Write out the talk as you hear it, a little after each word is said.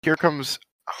Here comes.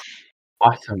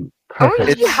 Awesome. Oh,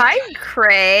 Perfect. hi,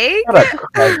 Craig. Shut up,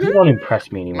 Craig. You don't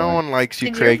impress me anymore. No one likes you,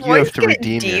 Did Craig. your You have voice to get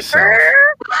redeem deeper? yourself.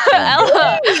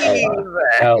 Ella.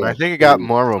 Eve. I think it got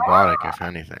more robotic, if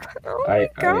anything. Oh my I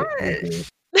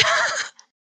gosh.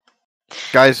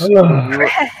 Guys, Craig.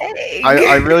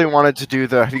 I really wanted to do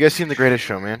the. Have you guys seen The Greatest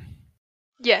Showman?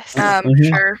 Yes.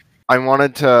 Sure. I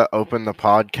wanted to open the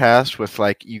podcast with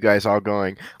like you guys all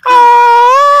going,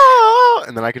 ah,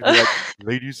 and then I could be like,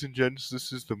 ladies and gents,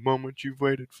 this is the moment you've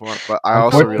waited for. But I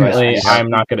also realized Unfortunately, I'm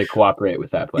not going to cooperate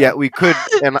with that plan. yeah, we could,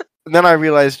 and then I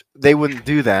realized they wouldn't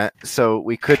do that, so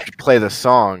we could play the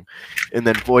song, and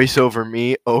then voice over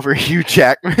me over Hugh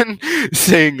Jackman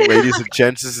saying, "Ladies and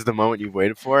gents, this is the moment you've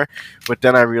waited for." But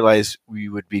then I realized we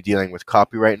would be dealing with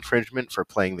copyright infringement for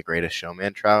playing the Greatest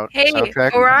Showman Hey,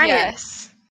 soundtrack. Orion. Yes.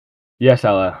 Yes,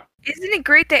 Ella. Isn't it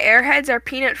great that Airheads are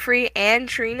peanut free and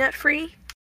tree nut free?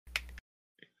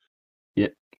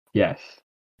 Yes.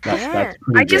 That's Yeah.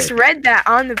 pretty I just great. read that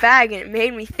on the bag and it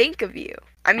made me think of you.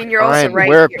 I mean, you're also Ryan, right.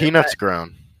 where are here, peanuts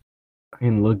grown?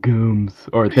 In legumes,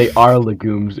 or they are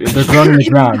legumes. They're grown in the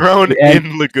ground. Grown And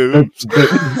in legumes.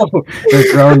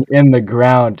 they're grown in the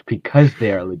ground because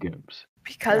they are legumes.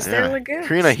 because Yeah. they're legumes.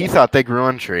 Karina, he thought they grew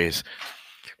on trees.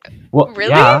 Well,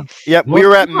 Really? yeah. Yep, we Well,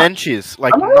 were at come on. Menchie's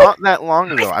like I'm not that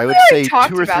long ago. I would say talked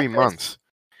 2 or about 3 this. months.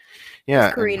 Yeah,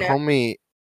 and Karina. homie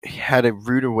had a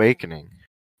rude awakening.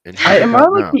 And he Am did I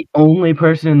not like know. the only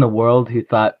person in the world who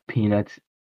thought peanuts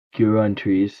grew on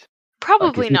trees?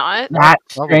 Probably Like, is it not. that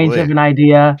strange Probably. of an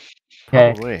idea?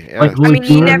 Okay. Probably. Yeah. Like I mean, you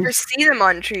legumes? never see them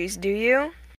on trees, do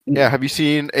you? Yeah, have you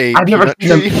seen a I've never peanut seen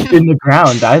them tree? in the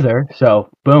ground either. So,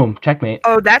 boom, checkmate.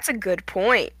 Oh, that's a good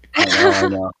point. I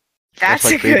know. That's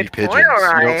like a baby good pigeons. point, You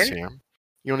don't Orion. see them.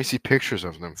 You only see pictures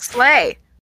of them. Slay.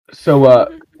 So,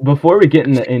 before we get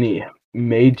into any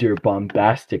major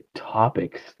bombastic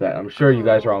topics that I'm sure you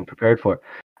guys are all prepared for,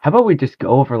 how about we just go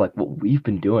over like what we've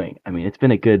been doing? I mean, it's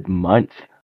been a good month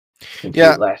since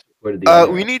Yeah. we last recorded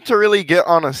the We need to really get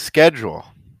on a schedule.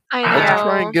 I Let's know.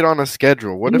 try and get on a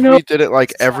schedule. What You if know- we did it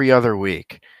like every other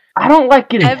week? I don't like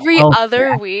getting Every held other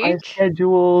back by week?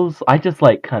 schedules. I just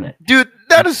like kind of. Dude,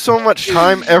 that is so much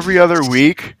time every other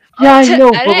week. Yeah, I To know,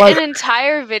 edit but like an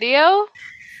entire video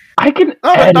I can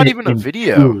No, edit not even a in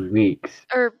video. 2 weeks.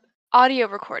 or audio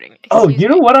recording. Oh, excuse you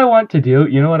know me. what I want to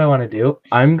do?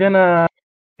 I'm gonna.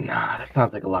 Nah, that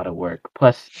sounds like a lot of work.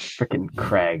 Plus, freaking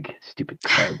Craig, stupid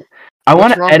Craig. I want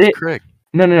What's to wrong edit. with Craig?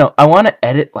 No. I want to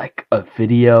edit like a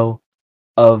video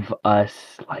of us,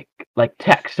 like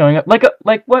text showing up, like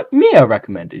what Mia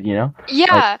recommended. You know,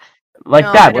 Yeah. like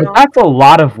No, that. I don't. That's a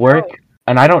lot of work,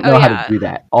 and I don't Oh, know how yeah. to do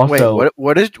that. Also, Wait,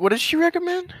 what did she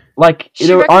recommend? like She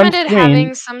either on recommended screen.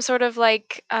 having some sort of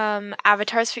like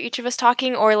avatars for each of us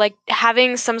talking, or like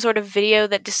having some sort of video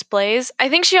that displays. I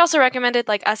think she also recommended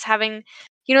like us having,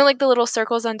 you know, like the little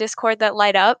circles on Discord that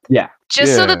light up. Yeah.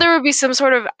 Just so Yeah. that there would be some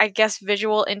sort of, I guess,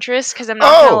 visual interest. Because I'm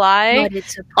not gonna lie. But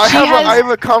it's a I She have has- I have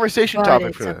a conversation but topic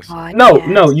it's for a this.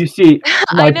 No. You see,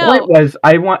 my I know. point was,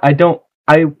 I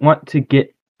want to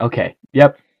get. Okay.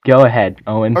 Yep. Go ahead,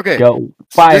 Owen. Okay, Go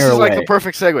fire This is away. like the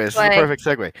perfect segue. This is the Like- perfect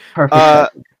segue.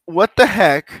 Perfect. What the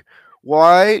heck?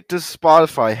 Why does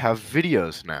Spotify have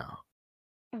videos now?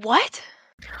 What?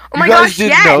 Oh my You guys gosh, didn't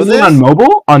yes! know You mean this? on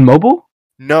mobile? On mobile?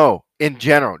 No, in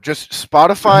general, just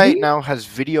Spotify Really? now has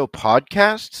video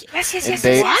podcasts, Yes, and yes,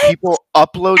 they yes. people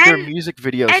upload their And- music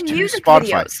videos And to music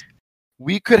Spotify. videos.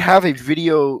 We could have a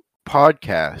video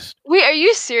podcast. Wait, are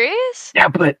you serious? Yeah,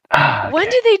 but When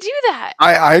did they do that?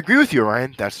 I agree with you,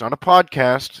 Ryan. That's not a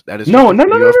podcast. That is No, just a no,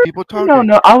 no, video no, of people talking.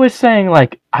 no. I was saying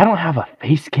like I don't have a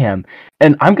face cam,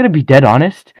 and I'm gonna be dead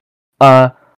honest.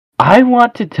 I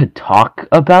wanted to talk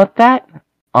about that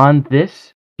on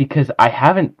this because I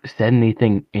haven't said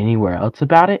anything anywhere else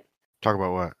about it. Talk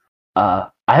about what?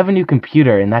 I have a new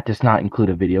computer, and that does not include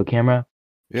a video camera.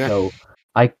 Yeah. So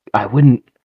I wouldn't.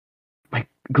 My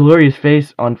glorious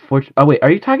face, unfortunately. Oh wait,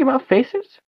 are you talking about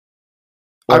faces?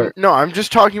 Or- I'm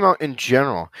just talking about in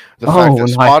general. The Oh, fact that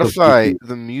in high school Spotify, TV.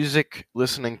 the music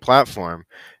listening platform,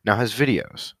 now has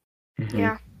videos. Mhm.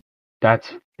 Yeah.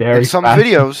 That's very. And some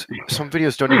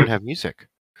videos don't even have music.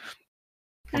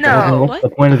 No. What's the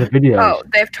point of the videos? Oh,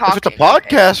 they've If talked. it's a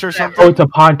podcast or something, Oh, it's a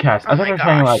podcast. I Oh thought you my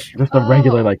were saying like gosh. just a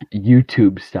regular Oh. like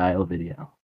YouTube style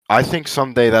video. I think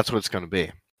someday that's what it's going to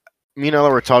be. Me and Ella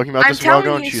were talking about I'm this a while ago,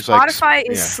 telling and you, she's like, Spotify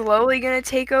is yeah. slowly going to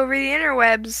take over the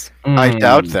interwebs. I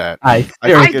doubt that. I think I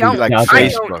it'd be don't. like I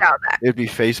Facebook. don't doubt that. It'd be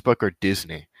Facebook or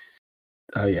Disney.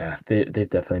 Oh yeah, they've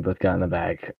definitely both gotten the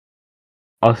bag.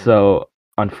 Also,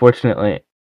 unfortunately,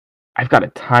 I've got a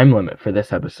time limit for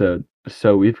this episode,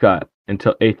 so we've got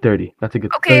until 8:30. That's a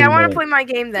good. Okay, 30 I want to minutes. play my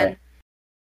game then.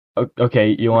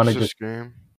 Okay, you want to What's just this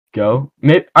game? go?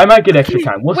 I might get extra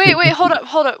time. We'll see. Wait, hold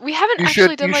up. We haven't You actually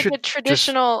should- done you like should the just-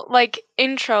 traditional like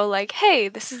intro, like, hey,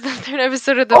 this is the third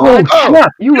episode of the Oh, podcast. Oh,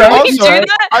 snap! You No, right? we You can do right.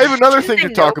 that. I have another Shouldn't thing to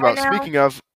they talk know by about. now? Speaking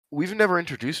of, we've never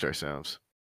introduced ourselves.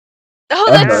 Oh,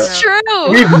 Ever. that's true.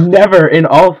 We've never, in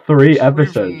all 3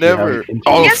 episodes, never- we haven't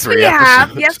all introduced- Yes, we 3 have.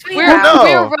 episodes. Yes, we We're have. No.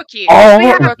 we're rookies. Oh, We're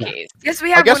yeah. rookies. Yes,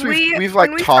 we I have. guess when we've when like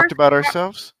we talked first about brought-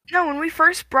 ourselves. No, when we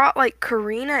first brought like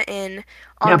Karina in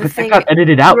on Yeah, the but thing. that got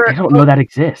edited out. we were- They don't know that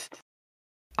exists.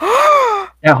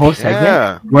 That whole segment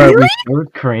Yeah. where we Really?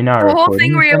 showed Karina our The whole recording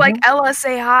thing where you're like, segment? Ella,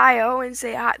 say hi, Owen,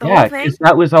 say hi. The Yeah, whole thing. because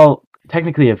that was all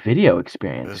technically a video It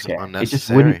experience. was Okay? It just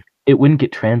unnecessary. wouldn't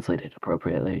get translated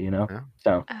appropriately, you know. Yeah.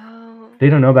 So Oh. they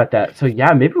don't know about that. So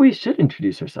yeah, maybe we should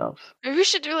introduce ourselves. Maybe we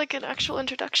should do like an actual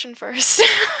introduction first.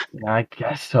 Yeah, I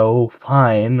guess so.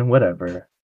 Fine, whatever.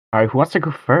 All right, who wants to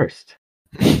go first?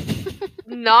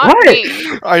 Not What?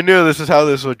 me. I knew this is how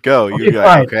this would go. Okay, You guys,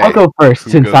 fine. okay? I'll go first Who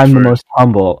since goes I'm the first? most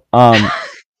humble.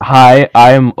 Hi,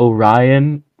 I am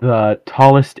Orion, the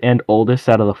tallest and oldest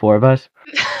out of the 4 of us.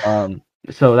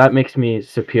 So that makes me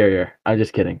superior. I'm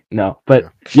just kidding. No, but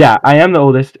yeah, I am the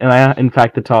oldest, and I am in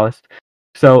fact the tallest.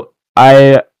 So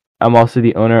I am also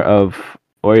the owner of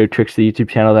Oreo Tricks, the YouTube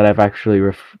channel that I've actually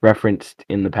referenced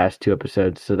in the past 2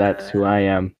 episodes. So that's who I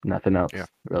am. Nothing else Yeah.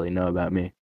 really know about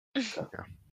me.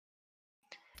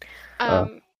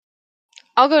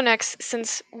 I'll go next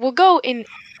since we'll go in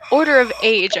order of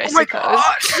age, I Oh my suppose.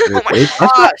 gosh! Wait, Oh my wait, that's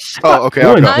not- gosh! Oh, okay. I'll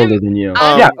Owen's go. older than you.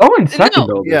 I'm- Yeah, Owen's second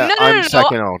no, oldest. Yeah, No, I'm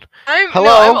second old.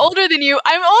 Hello? I'm older than you.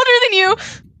 I'm older than you.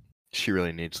 She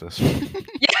really needs this.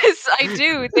 Yes, I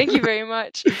do. Thank you very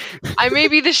much. I may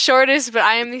be the shortest, but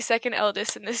I am the second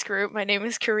eldest in this group. My name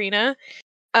is Karina.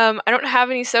 I don't have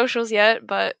any socials yet,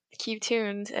 but keep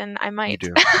tuned, and I You might.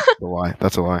 do. That's a lie.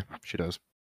 That's a lie. She does.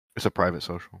 It's a private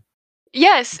social.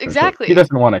 Yes, exactly. He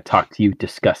doesn't want to talk to you,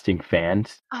 disgusting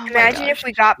fans. Oh my Imagine gosh. if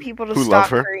we got people to Who stalk love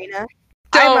her? Karina.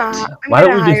 Don't. I'm Why don't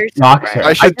gonna we hire just dox somebody. her?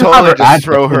 I should can have totally just address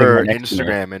throw sitting her right next to me.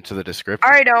 Instagram into the description.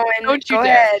 All right, Owen. Don't you go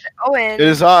dare. ahead, Owen. It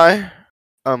is I,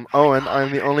 Owen.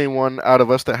 I'm the only one out of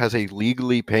us that has a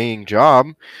legally paying job.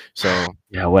 So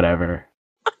Yeah, whatever.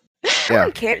 No yeah,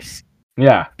 one cares.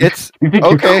 Yeah. it's You think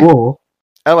Okay. you're cool?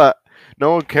 Ella.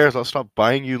 No one cares. I'll stop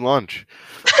buying you lunch.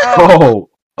 Oh,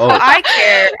 Oh. I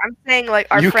care. I'm saying like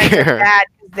our You friends care. are bad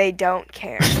because they don't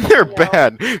care. They're You know?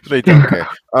 bad. They don't care.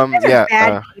 They're Yeah.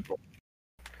 bad people.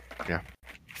 yeah.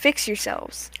 Fix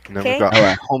yourselves. And then Okay. we've got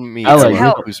Ella. homie Ella,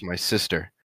 Ella, you- who's my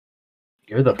sister.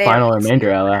 You're the They final don't remainder,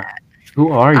 see Ella. that.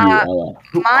 Who are you, Uh, Ella?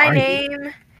 Who My are you?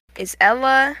 name is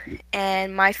Ella,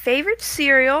 and my favorite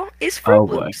cereal is Fruit Oh,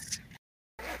 boy. Loops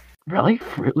Really?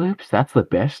 Fruit Loops? That's the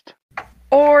best?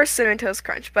 or Cinnamon Toast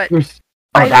Crunch. But There's...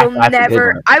 I that- will that's a good never,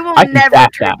 one. I will I can never back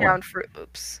turn that one. down Fruit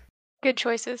Loops. Good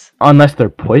choices. Unless they're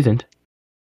poisoned.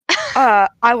 I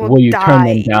will, Will you turn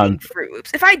die them down? eating Fruit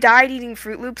Loops. If I died eating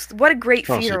Fruit Loops, what a great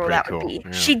Honestly, funeral pretty that would cool, be.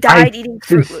 yeah. She died eating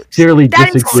Fruit Loops. Sincerely That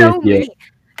is disagree so with you. mean.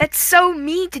 That's so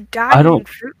mean to die I don't- eating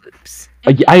Fruit Loops.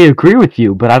 I agree with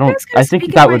you, but I don't. guys gonna I think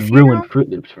speak that at my would ruin funeral? Fruit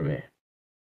Loops for me.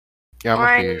 Yeah, I'm not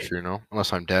Fine. pretty sure, you know,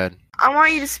 unless I'm dead. I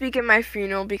want you to speak at my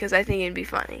funeral because I think it'd be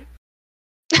funny.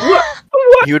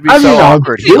 He would be I so mean, I'll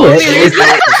awkward. do He wouldn't it. know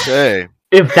what to say.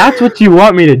 If that's what you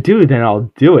want me to do, then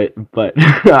I'll do it. But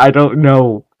I don't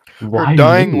know why. Her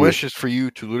dying you. wish is for you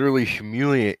to literally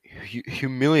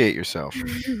humiliate yourself.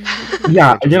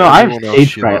 Yeah, to you know, I have everyone else stage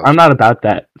she fright. loves. I'm not about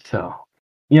that. So,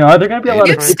 you know, are there gonna be a lot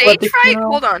You of have Stage people at stage the fright?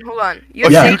 funeral? Hold on. You A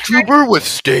have Yeah. stage fright? YouTuber with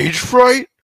stage fright?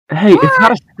 Hey, it's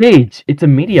not a stage. It's a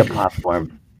media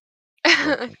platform.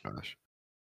 Oh my gosh.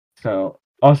 So,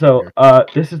 also,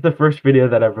 this is the first video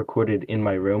that I've recorded in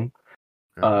my room.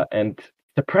 And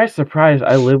surprise, surprise,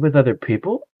 I live with other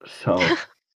people. So,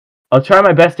 I'll try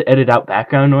my best to edit out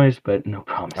background noise, but no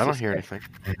promises. I don't hear anything.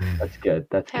 That's good.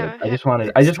 That's good. Yeah, I just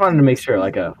wanted to make sure,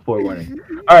 like a forewarning.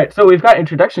 All right, so we've got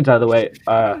introductions out of the way.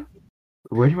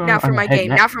 Where do you want Now for to my game.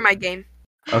 Now for my game.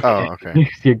 Okay. Oh, okay.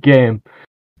 It's your game.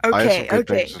 I have Okay, some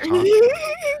good okay. things to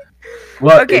talk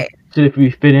Well, Okay. should we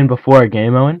fit in before a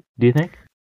game, Owen? Do you think?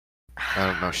 I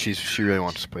don't know. She really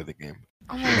wants to play the game.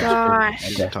 Oh my gosh. I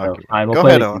guess so. Talking. Fine, we'll Go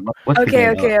play ahead, the Owen. game. What's the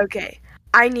Okay, game? okay.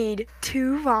 I need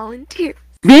 2 volunteers.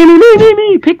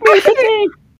 Me! Pick me!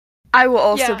 I will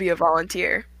also Yeah. be a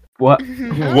volunteer. What?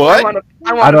 What?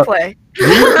 I want to don't- play.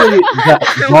 Usually,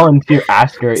 the volunteer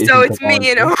asker is. So it's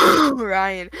me and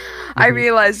Orion. I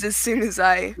realized as soon as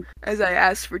I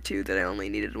asked for 2 that I only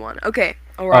needed 1. Okay,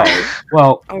 Orion. Oh,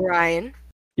 well, Orion.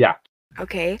 Yeah.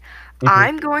 Okay. Mhm.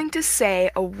 I'm going to say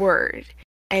a word,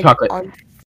 and Chocolate. on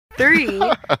 3,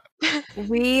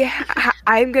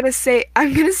 I'm gonna say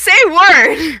a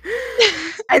word,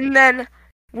 and then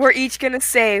we're each gonna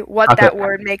say what Okay. that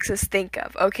word makes us think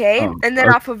of, okay? Oh, And then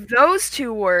okay. off of those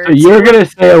two words, So you're gonna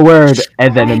say a word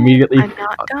and then Oh, immediately. I'm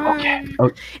not Okay. done.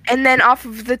 Okay. And then off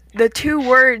of the two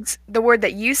words, the word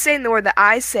that you say and the word that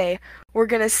I say, we're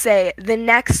gonna say the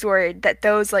next word that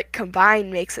those like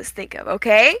combined makes us think of,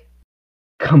 okay?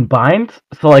 Combined.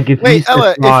 So like if you Wait, said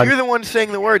Ella, frog, if you're the one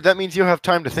saying the word, that means you'll have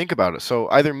time to think about it. So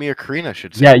either me or Karina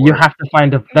should say yeah, the you word. have to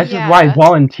find a. That's just why Yeah.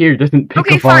 volunteer doesn't pick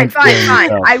Okay, a fine. volunteer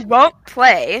himself. I won't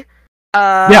play.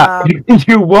 Yeah,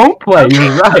 you won't play. Okay,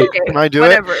 You're right. okay, Can I do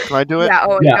whatever. it? Can I do it? Yeah,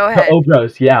 Owen, Yeah. go ahead.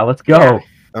 Obros. Yeah, let's go. Yeah.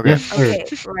 Okay. Yes, sir.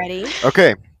 Okay, ready?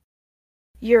 Okay.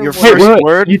 Your Your word. Wait, first wait,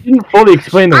 word? you didn't fully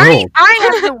explain the rules.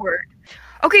 I have the word.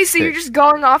 Okay, so you're Okay. just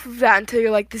going off of that until you're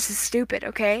like, this is stupid,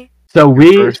 okay? So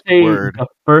we first say word. the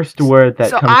first word that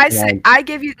So comes I to say, mind. I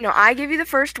give you the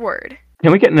first word.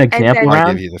 Can we get an example then- I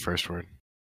round? give you the first word.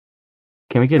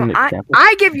 Can we get No, an example?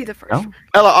 I give you the first No? word.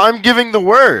 Ella, I'm giving the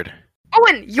word.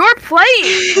 Owen, you're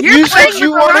playing. You're You said playing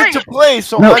you with wanted Orion. to play,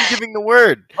 so No. I'm giving the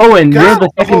word. Owen, God, you're the the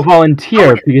second whole- volunteer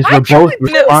Owen, because why we're can't both we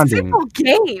play a responding. simple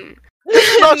game?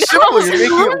 It's not No. simple. You're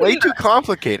making it way Rude. too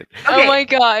complicated. Okay, Oh my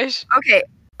gosh. okay.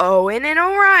 Owen and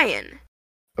Orion.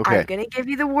 Okay. I'm gonna give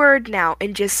you the word now,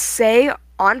 and just say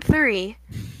on 3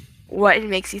 what it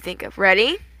makes you think of.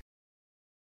 Ready?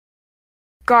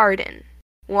 Garden.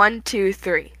 1, 2,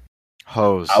 3.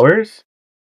 Hose. Hours?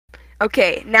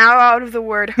 Okay, now out of the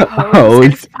word hose Hose.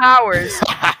 and powers,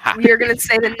 we are gonna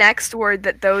say the next word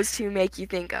that those two make you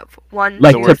think of. One,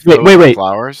 Like, the two, word wait, hose wait, and wait.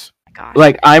 flowers. gosh.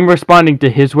 Like, I'm responding to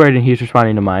his word and he's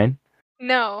responding to mine?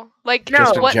 No. Like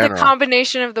Just in what the general.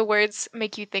 combination of the words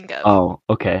make you think of. Oh,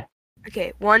 okay.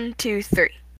 Okay, 1, 2, 3.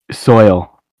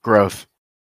 Soil. Growth.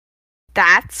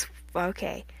 That's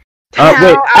okay. Wait,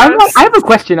 Now, I have a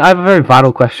question. I have a very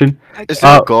vital question. Is Okay.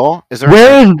 there a goal? Is there?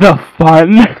 Where is the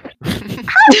fun?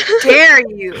 Dare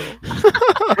you?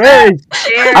 Where is,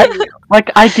 Dare I- you?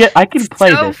 like, I can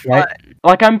play So this, right? fun.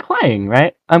 Like, I'm playing,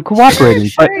 right? I'm cooperating,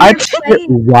 Sure, but I you're forget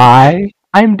playing. why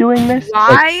I'm doing this. Like,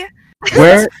 Why?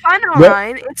 where? It's fun, where-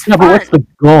 Orion. It's no, fun. but what's the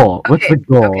goal? What's Okay, the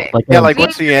goal? okay. Like, Yeah, like Me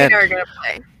what's and the Karina end? are gonna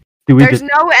play. do we There's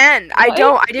just? no end. I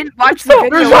What? didn't watch the video.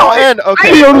 There's no end. I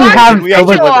Okay. We didn't only watch have the we have so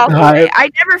to video much all the time. way. I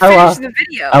never Ella, finished the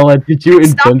video. Ella, did you I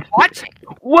stopped invent? watching.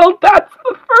 Well, that's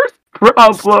the first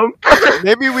problem.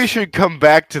 Maybe we should come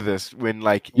back to this when,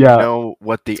 like, you Yeah. know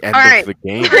what the end Alright, of the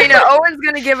game Karina, is. Owen's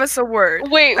gonna give us a word.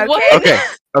 Wait, Okay. what? Okay.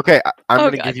 Okay. I'm Oh,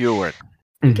 gonna God. give you a word.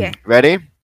 Okay. Ready?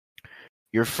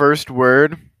 Your first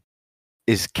word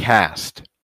is cast.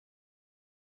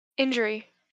 Injury.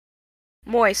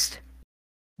 Moist.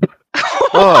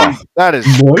 Oh, that is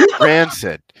Moist?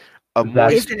 rancid. A That's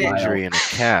moist Isn't it? injury in a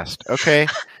cast. Okay.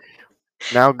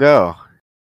 Now go.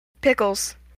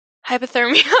 Pickles.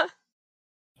 Hypothermia.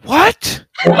 What?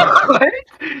 What?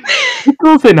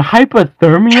 Pickles and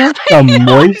hypothermia, the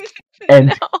moist and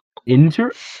No.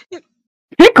 injury.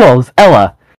 Pickles,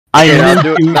 Ella. I Okay, now need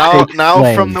do it. you Now to from the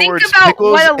explain. Think words about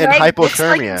pickles what a and leg looks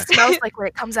like hypothermia. and smells like when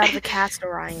it comes out of the cast,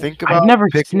 Orion. Think about I've never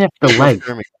pickles sniffed the and leg.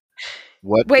 hypothermia.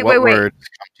 What Wait. words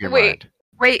come to your Wait. mind?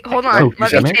 Wait, hold Oh, on. You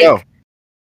Let have me to think. go.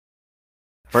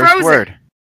 First Frozen. word.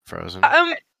 Frozen.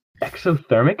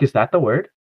 Exothermic, is that the word?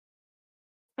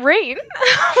 Rain.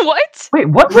 What? Wait,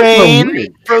 what was the Rain. word?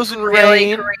 Frozen Really,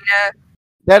 rain. Karina?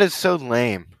 That is so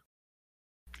lame.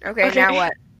 Okay, Okay. now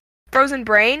what? Frozen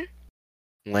brain?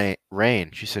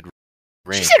 Rain. She said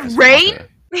rain. said as rain? water.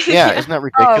 Yeah, isn't that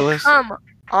ridiculous? Oh, come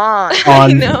on.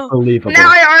 I know. Unbelievable. Now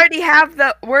I already have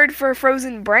the word for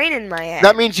frozen brain in my head.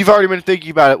 That means you've already been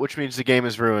thinking about it, which means the game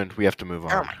is ruined. We have to move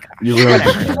on. Oh my gosh. You ruined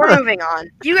Whatever. it. We're moving on.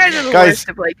 You guys are the Guys- worst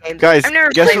to play games. Guys, I've never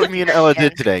guess played what with me and you Ella again.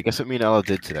 did today? Guess what me and Ella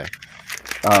did today?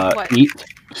 What? Eat,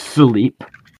 sleep,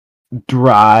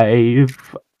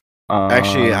 drive.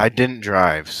 Actually, I didn't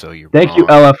drive, so you're Thank you,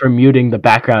 wrong. Ella, for muting the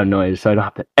background noise, so I don't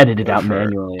have to edit it out Sure.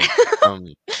 manually. Um,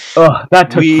 Oh,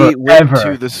 that took we forever. went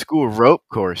to the school rope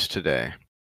course today.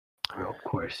 Of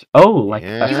course. Oh, like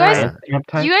Yeah. a You guys- science camp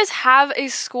type? You guys have a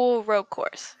school rope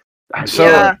course. So,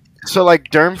 Yeah. so like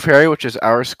Durham Ferry, which is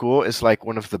our school, is like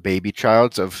one of the baby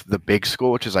childs of the big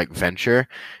school, which is like Venture,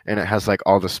 and it has like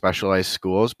all the specialized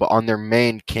schools. But on their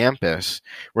main campus,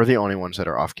 we're the only ones that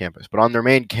are off campus. But on their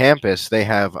main campus, they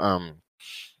have a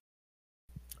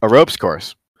ropes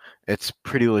course. It's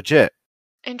pretty legit,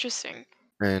 Interesting.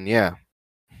 and yeah,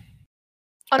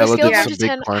 On a Ella scale did of 1 some to big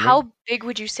 10, climbing. how big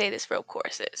would you say this rope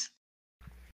course is?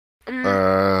 I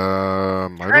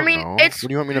don't mean, know. it's What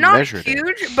do you want me to not measure it in?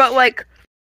 huge, but like,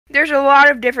 there's a lot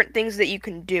of different things that you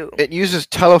can do. It uses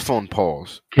telephone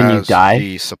poles Can you as die?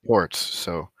 the supports,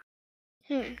 so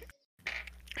Hmm.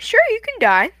 Sure, you can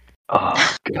die.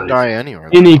 Oh, you can good. die anywhere.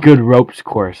 Any good ropes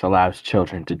course allows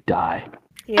children to die.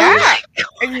 Yeah, my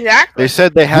exactly. They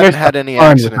said they There's hadn't had any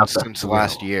fun accidents without the since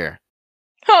last thrill. year.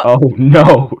 God. Oh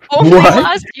no! Only What?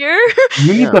 last year?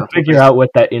 You need Yeah, to that's what figure they out what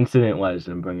that incident was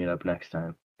and bring it up next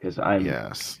time, because I'm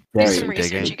Yes. Do very some research,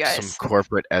 Digging you intrigued. some guys.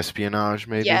 corporate espionage,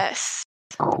 maybe. Yes.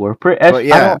 Corporate? But I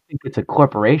yeah, don't think it's a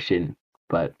corporation,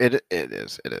 but it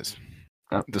is. It is.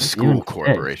 The if you school insist.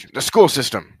 corporation. The school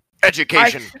system.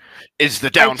 Education is the I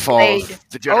downfall played of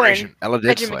the generation. Ella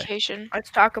did slay. Education. Let's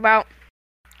talk about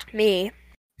me.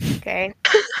 Okay.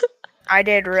 I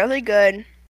did really good.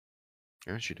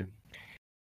 Yeah, she did.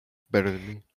 Better than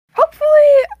me. Hopefully,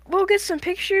 we'll get some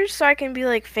pictures so I can be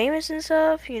like famous and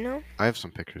stuff. You know? I have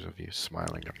some pictures of you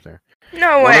smiling up there.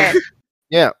 No One way. of-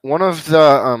 Yeah, one of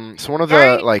the so one of the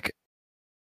Right. like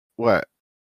what?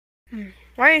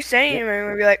 Why are you saying it?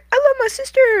 We'll be like, I love my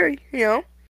sister. You know?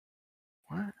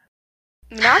 What?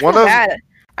 Not One feel of- bad.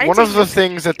 I One take of the no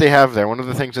things that they have there, one of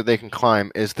the things that they can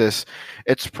climb is this.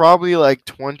 It's probably like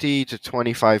 20 to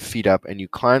 25 feet up, and you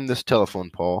climb this telephone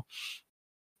pole,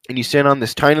 and you stand on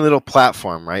this tiny little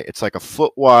platform, right? It's like a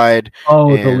foot wide.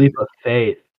 Oh, the and- leap of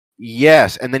faith.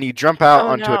 Yes, and then you jump out Oh,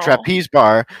 onto a no. trapeze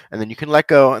bar, and then you can let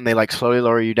go, and they like slowly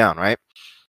lower you down, right?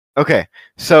 Okay,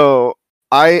 so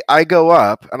I go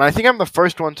up, and I think I'm the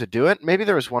first one to do it. Maybe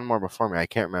there was one more before me. I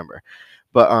can't remember.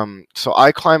 But so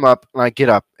I climb up and I get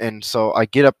up, and so I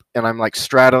get up and I'm like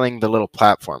straddling the little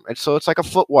platform, and so it's like a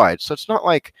foot wide. So it's not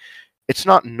like it's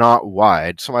not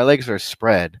wide. So my legs are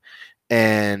spread,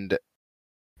 and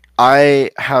I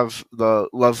have the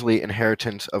lovely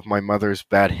inheritance of my mother's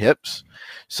bad hips,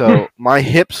 so my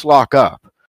hips lock up.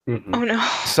 Mhm. Oh no.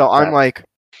 So I'm like,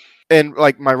 and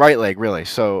like my right leg really.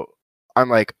 So I'm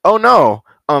like, oh no,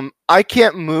 I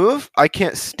can't move. I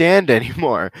can't stand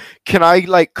anymore. Can I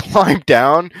like climb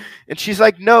down? And she's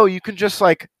like, no, you can just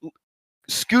like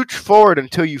scooch forward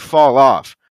until you fall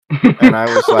off. And I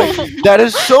was like, that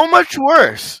is so much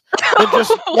worse than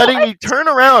just letting me turn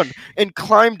around and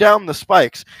climb down the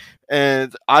spikes.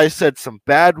 And I said some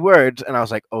bad words, and I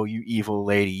was like, "Oh, you evil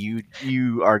lady,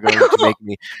 you are going to make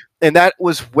me." And that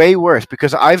was way worse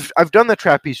because I've done the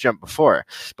trapeze jump before,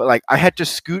 but like I had to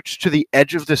scooch to the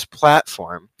edge of this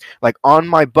platform, like on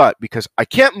my butt because I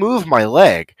can't move my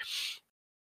leg.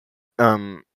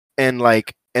 And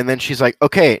then she's like,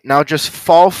 "Okay, now just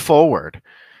fall forward."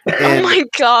 Oh And my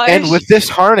gosh. and with this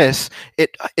harness,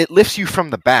 it lifts you from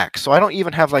the back, so I don't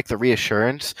even have like the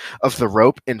reassurance of the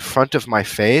rope in front of my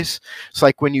face. So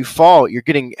like when you fall, you're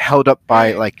getting held up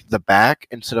by like the back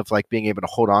instead of like being able to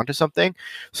hold on to something.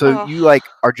 So Oh. you like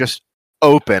are just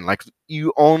open, like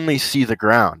you only see the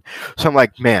ground. So I'm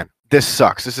like, man, this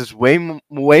sucks. This is way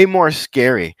more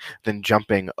scary than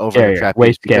jumping over the Scarier, trapeze.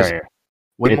 way because- scarier.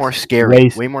 Way It's more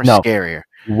scary. Way more no. scarier.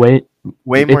 Way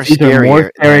More it's either scarier.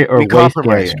 more scary than- or we way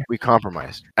compromised. scarier. We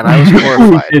compromised, and I was You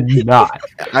horrified. did not.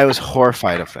 I was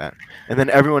horrified of that. And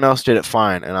then everyone else did it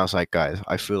fine, and I was like, guys,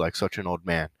 I feel like such an old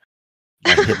man.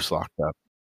 My hips locked up.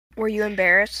 Were you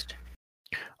embarrassed?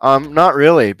 Not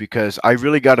really, because I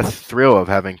really got a thrill of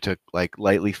having to like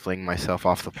lightly fling myself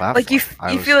off the platform. Like you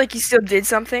feel like you still did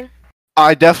something?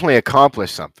 I definitely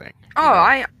accomplished something. Oh,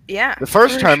 you know? yeah. The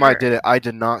first for time I sure. did it, I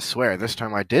did not swear. This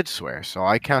time I did swear, so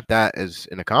I count that as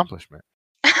an accomplishment.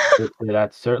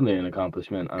 That's certainly an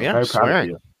accomplishment. I'm Yeah, very proud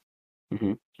swearing. of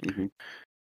you. Hmm.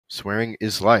 Swearing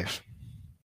is life.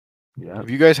 Yeah. Have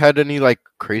you guys had any like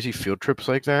crazy field trips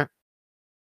like that?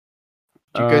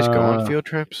 Do you guys go on field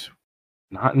trips?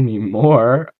 Not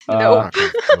anymore. Nope. Not 'cause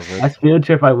of COVID. Last field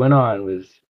trip I went on was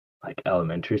like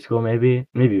elementary school, maybe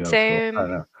middle Same. school. I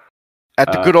don't know.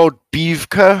 At the good old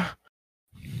Beevka?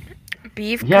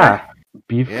 Beef Yeah,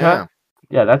 beef Yeah. cut.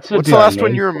 Yeah, that's. What's the last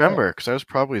one you remember? Because I was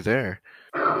probably there.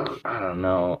 I don't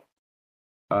know.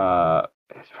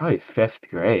 It's probably 5th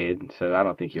grade, so I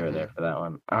don't think you were there for that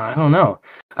one. I don't know.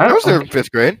 I was there in 5th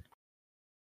grade.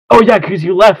 Oh yeah, because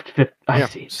you left 5th. I Yeah,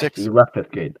 see. 6th. You left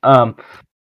 5th grade.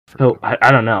 So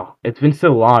I don't know. It's been so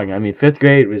long. I mean, 5th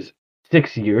grade was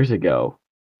 6 years ago.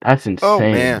 That's insane. Oh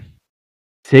man.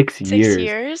 6 6 years.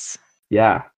 years?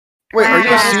 Yeah. Wait, are you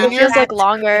a Wow. It senior? feels like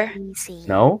longer.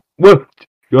 No. What?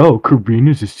 Oh,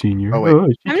 Karina's a senior. Oh,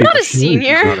 wait. she I'm takes not a pictures.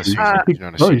 senior. She's not a senior. She's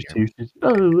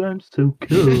not a senior. Oh, I'm so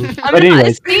cool. I'm But not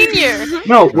anyways, a senior.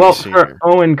 no. Not a Well, senior. for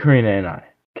Owen, Karina, and I,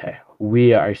 okay,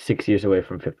 we are 6 years away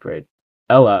from 5th grade.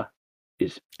 Ella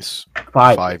is It's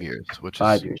 5 years, which is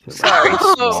 5 years away. Sorry,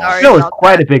 Oh. sorry. Still is about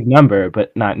quite that. a big number,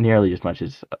 but not nearly as much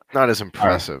as not as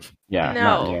impressive. yeah. No,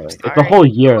 not nearly. It's a sorry. whole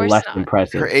year Of course less not.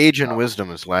 impressive. Her age and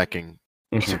wisdom is lacking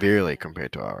Mhm. severely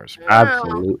compared to ours.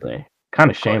 Absolutely,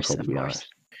 kind of course, shameful of to be course. honest.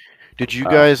 Did you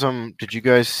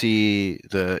guys see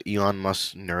the Elon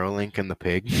Musk Neuralink and the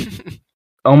pig?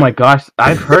 Oh my gosh,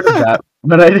 I've heard of that.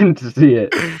 but I didn't see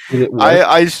it. Did it work?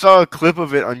 I saw a clip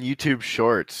of it on YouTube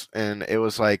Shorts, and it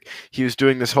was like he was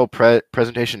doing this whole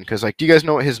presentation because, like, do you guys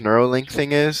know what his Neuralink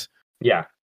thing is? Yeah,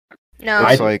 No.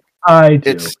 It's I like I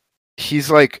do.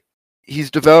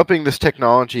 he's developing this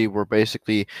technology where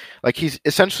basically, like, he's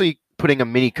essentially putting a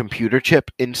mini computer chip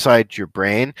inside your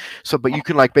brain, but you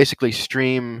can, like, basically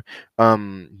stream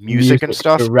music and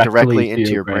stuff directly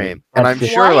into your brain. And I'm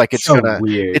That's sure What? like so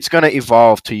weird. it's gonna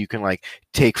evolve to you can, like,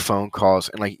 take phone calls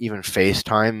and, like, even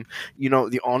FaceTime.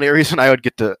 The only reason I would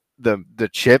get the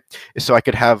chip is so I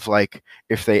could have, like,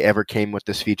 if they ever came with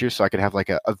this feature, so I could have, like,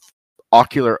 a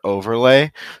ocular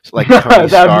overlay, like Tony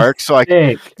Stark, so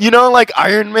sick. like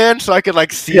Iron Man, so I could,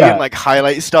 like, see and, like,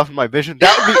 highlight stuff in my vision.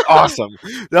 That would be awesome.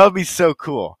 That would be so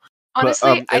cool. Honestly,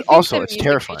 I I think also the it's music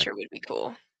terrifying. feature would be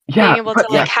cool. Yeah, Being able to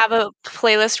but like have a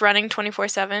playlist running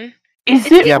 24/7. is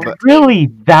It's it Yeah, really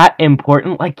that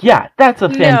important? Like, yeah, that's a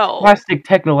No. fantastic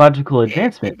technological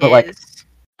advancement, but like, is.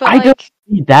 But I don't like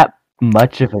see that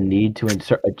much of a need to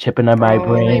insert a chip into my Oh.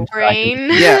 brain. my so I can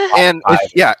brain. yeah, and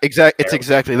it's Terrible.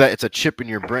 exactly that. It's a chip in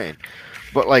your brain.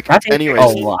 But, like, That's anyways,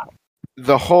 a lot.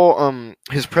 the whole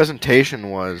his presentation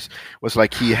was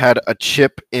like he had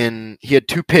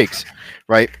two pigs,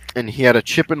 right? And he had a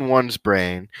chip in one's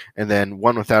brain and then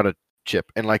one without a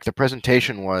chip. And, like, the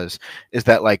presentation is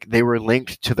that, like, they were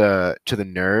linked to the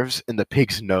nerves in the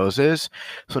pigs' noses.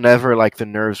 So whenever, like, the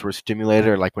nerves were stimulated,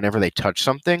 or, like, whenever they touched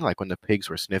something, like when the pigs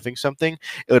were sniffing something,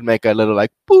 it would make a little,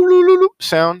 like, boo-loo-loo-loop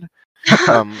sound.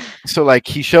 So, like,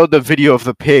 he showed the video of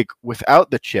the pig without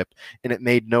the chip, and it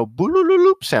made no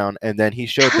boolooloop sound. And then he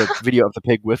showed the video of the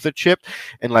pig with the chip,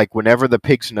 and, like, whenever the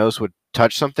pig's nose would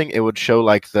touch something, it would show,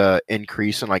 like, the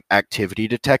increase in, like, activity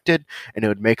detected, and it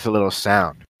would make the little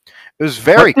sound. It was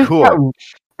very What does cool.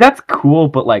 That's cool,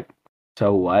 but like,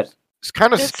 so what? It's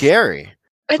kind of It's- scary.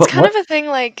 It's But kind what- of a thing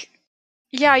like,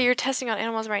 yeah, you're testing on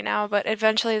animals right now, but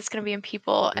eventually it's going to be in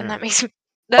people, and Yeah. that makes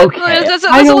that's Okay, that's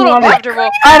I a don't little wanna- uncomfortable.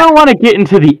 I don't want to get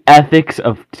into the ethics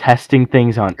of testing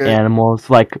things on Good. animals.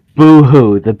 Like,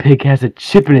 boo-hoo, the pig has a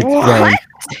chip in its brain.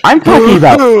 I'm talking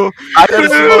about. Boo-hoo! That is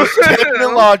the most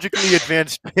technologically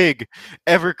advanced pig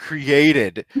ever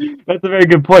created. That's a very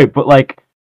good point, but like,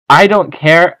 I don't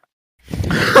care.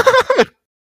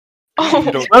 Oh.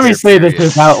 You don't Let me care, say this period.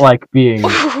 without like being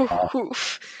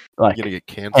Oof. like You're gonna get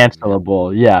canceled.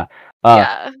 cancelable. Yeah.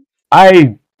 Yeah.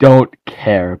 I don't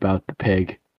care about the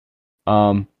pig.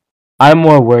 I'm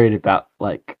more worried about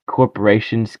like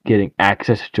corporations getting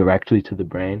access directly to the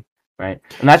brain, right?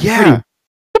 And that's Yeah.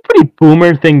 a pretty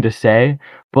boomer thing to say,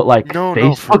 but like No, for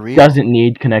Facebook real. doesn't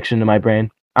need connection to my brain.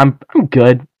 I'm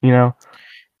good, you know.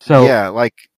 So yeah,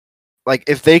 like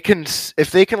if they can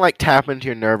like tap into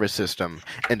your nervous system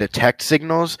and detect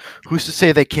signals, who's to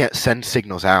say they can't send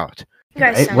signals out? You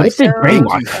guys Right? sound What if they so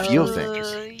brainwash you us? feel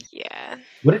things? Yeah.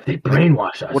 What if they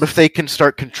brainwash us? What if they can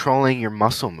start controlling your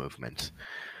muscle movements?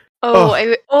 Oh,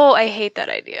 Ugh. I hate that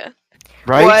idea.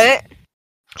 Right? What?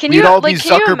 Can We'd you all like be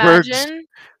can you Zuckerbergs. imagine?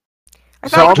 I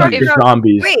thought we were Zombies. talking about.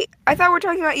 Zombies. Wait, I thought we were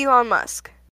talking about Elon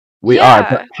Musk. We Yeah.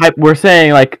 are. But we're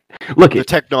saying like, look, The it.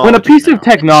 technology. When a piece now. of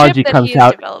technology the chip that comes he is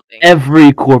out, developing.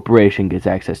 every corporation gets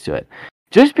access to it.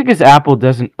 Just because Apple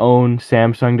doesn't own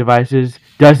Samsung devices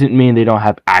doesn't mean they don't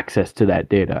have access to that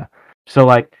data. So,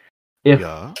 like, if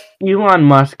Yeah. Elon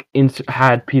Musk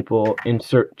had people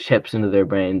insert chips into their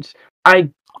brains, I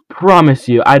promise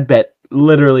you, I'd bet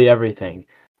literally everything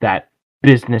that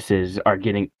businesses are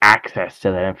getting access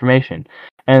to that information.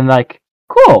 And, like,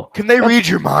 cool. Can they read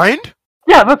your mind?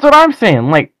 Yeah, that's what I'm saying.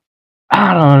 Like,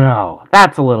 I don't know.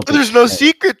 That's a little bit There's no scary,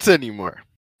 secrets anymore.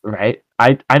 right?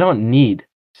 I don't need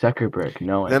Zuckerberg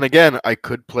knowing. Then again, I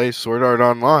could play Sword Art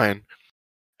Online.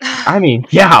 I mean,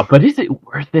 yeah, but is it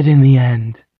worth it in the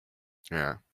end?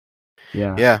 Yeah.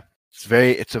 Yeah. Yeah.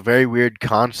 It's a very weird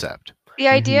concept. The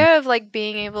idea of like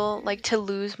being able like to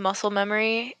lose muscle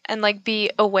memory and like be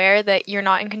aware that you're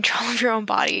not in control of your own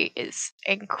body is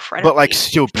incredible. But, like,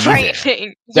 still be there.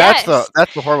 frightening. That's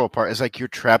Yes. the horrible part. Is like you're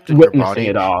trapped in your Witnessing body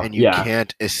it all, and you yeah.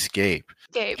 can't escape.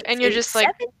 Escape, and you're just like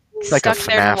like a stuck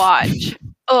there FNAF. to watch.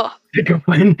 Ugh.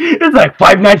 It's like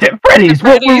Five Nights at Freddy's.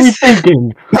 What were we Freddy's.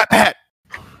 thinking? Pat.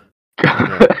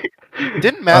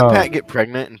 Didn't Matt Um, Pat get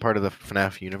pregnant in part of the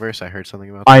FNAF universe? I heard something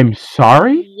about that. I'm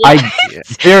sorry. What? Yeah.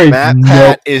 There is Matt no.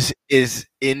 Pat is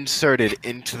inserted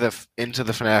into the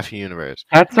FNAF universe.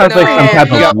 That sounds like some No, type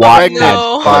He of got Wattpad pregnant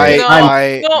no,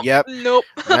 story. no. Nope. Yep. Nope.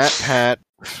 Matt Pat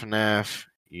FNAF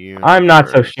universe. I'm not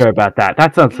so sure about that.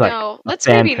 That sounds like No, a let's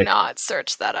maybe fanfic. not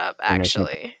search that up.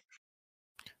 Actually,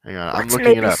 Hang on, I'm Let's looking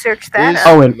maybe it up. search that Is up.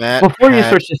 Oh, and Matt before you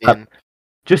Pat search this up, in-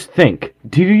 just think.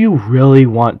 Do you really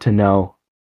want to know?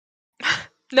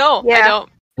 no, I Yeah. don't.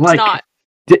 It's Like, not.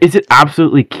 Is it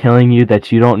absolutely killing you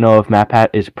that you don't know if MatPat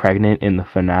is pregnant in the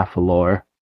FNAF lore?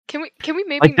 Can we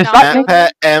maybe Like, does not that know make- MatPat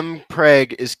that? M.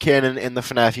 Prague is canon in the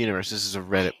FNAF universe. This is a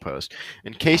Reddit post.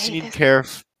 In case you hate need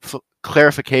this.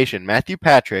 clarification, Matthew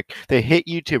Patrick, the hit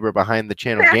YouTuber behind the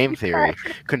channel Game Theory,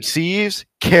 conceives,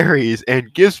 carries,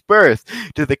 and gives birth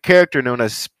to the character known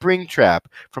as Springtrap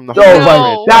from the No, horror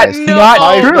No, that's franchise not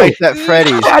Five true. Nights at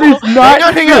Freddy's. That is not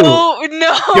Hang on. true.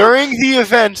 No. During the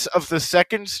events of the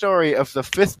second story of the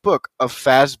fifth book of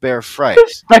Fazbear The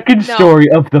Frights. second No. story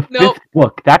of the Nope. fifth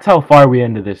book. That's how far we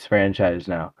into this franchise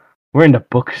now. We're into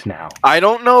books now. I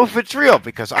don't know if it's real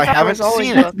because I thought it haven't was always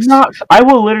seen books. it. Not. I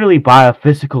will literally buy a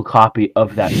physical copy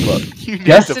of that book. You need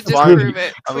Just to To find disprove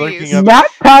it, I'm please. looking up-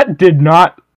 MatPat did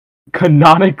not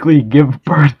canonically give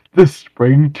birth to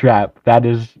Springtrap. That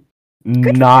is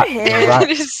Good not for him. That right.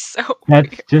 is so That's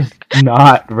weird. just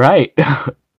not right.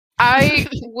 I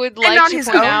would And like on to his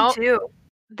point own out too.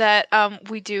 that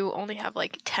we do only have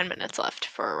like 10 minutes left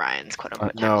for Orion's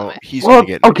quote-unquote time No, limit. he's Well, gonna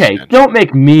get an okay, extension. don't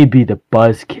make me be the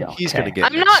buzzkill. He's okay? gonna get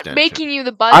I'm an not extension. making you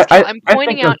the buzzkill. I'm I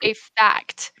pointing think out that- a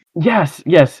fact.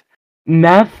 Yes.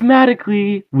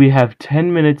 Mathematically, we have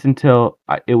 10 minutes until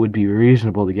it would be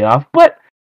reasonable to get off.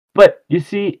 But you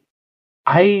see,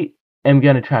 I am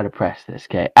gonna try to press this,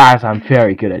 okay? As I'm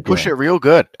very good at doing. Push it real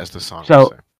good, as the song So,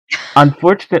 would say.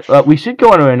 Unfortunately, we should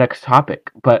go on to our next topic,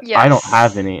 but I don't Yes.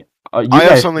 have any. You I have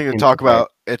guys something to seem talk prepared. about.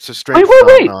 It's a strange Wait!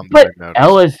 phenomenon that But I've noticed.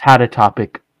 Ella's had a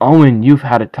topic. Owen, you've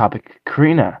had a topic.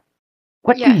 Karina,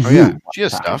 what Yes. do Oh you? yeah, want she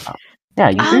has to talk stuff. about? Yeah,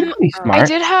 you're really smart. I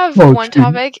did have Oh, one excuse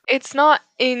me. topic. It's not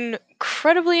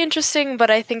incredibly interesting, but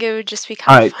I think it would just be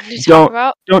kind Alright, of fun to don't- talk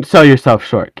about. Don't sell yourself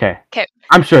short, okay? 'Kay.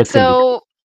 I'm sure it's gonna So,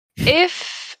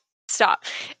 if stop.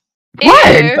 be. What?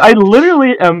 If- I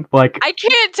literally am like. I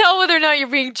can't tell whether or not you're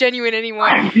being genuine anymore.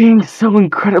 I'm being so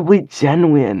incredibly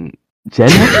genuine.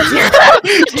 Genuine?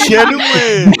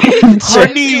 Genuine,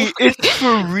 honey, it's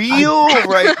for real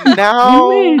right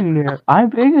now. Genuine. I'm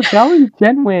being very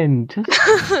genuine. Just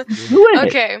do it.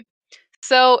 Okay.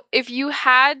 So, if you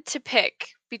had to pick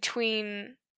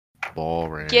between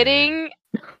Boring. getting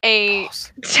a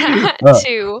Awesome.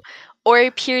 tattoo or a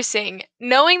piercing,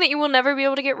 knowing that you will never be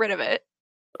able to get rid of it,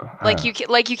 like you can't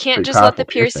pretty just let the powerful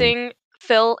piercing. piercing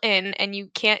fill in, and you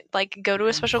can't like go to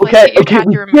a special place Okay, to get your okay, tattoo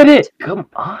we removed. get it. Come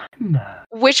on.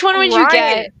 Which one would you Ryan.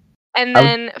 get? And I would-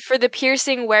 then for the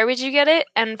piercing, where would you get it?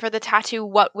 And for the tattoo,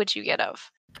 what would you get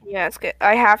of? Yeah, it's good.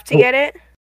 I have to Oh. get it.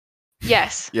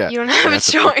 Yes. Yeah, You don't have a that's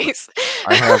a big- choice.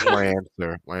 I have my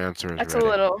answer. My answer is That's ready. a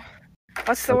little.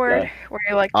 What's the Okay. word? Where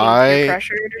you're like being peer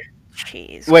pressured.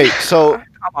 Jeez. Wait, so Come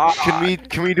on.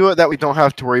 can we do it that we don't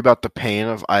have to worry about the pain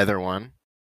of either one?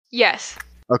 Yes.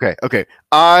 Okay.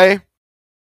 I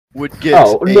would get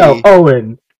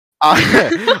Owen.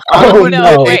 I Oh, would no.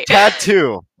 get a Wait.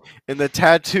 tattoo, and the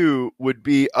tattoo would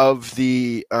be of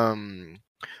the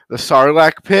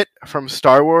Sarlacc pit from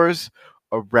Star Wars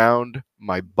around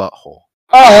my butthole.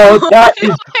 Oh, that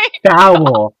is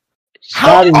foul.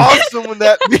 How That is- awesome would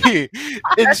that be?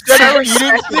 Instead so of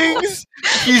eating respectful. things,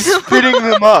 he's spitting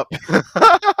them up.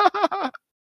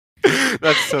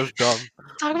 That's so dumb.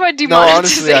 Talk about No,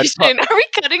 honestly, I'd demonetization. Are we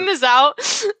cutting this out?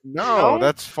 No, No.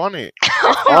 that's funny.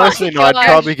 Oh my Honestly, no, I'd gosh.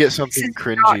 probably get This something is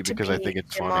cringy not to because I be think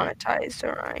it's funny. demonetized,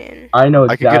 Orion. I know I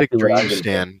could get exactly a what I'm dream gonna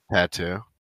stand tattoo.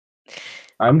 get.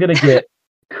 I'm gonna get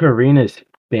Karina's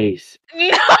face.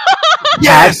 No.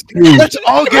 Yes! Tattooed. Let's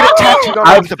all get it tattooed on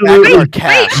like, the back of Absolutely. our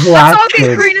cast. Let's all get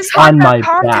Blasted Karina's on hot my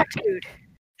palm back. tattooed.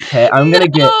 Okay, I'm gonna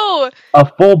get No. a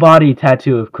full body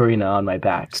tattoo of Karina on my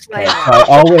back. Okay, so I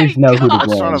Oh always my know who to God.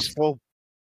 That's not a blame. full.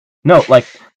 No, like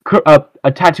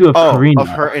a tattoo of Oh, Karina of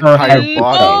her head entire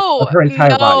body. No. Of her entire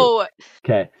body. No.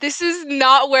 Okay, This is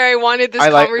not where I wanted this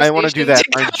I conversation want to do that.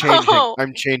 to I'm go. changing.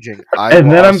 I'm changing. I and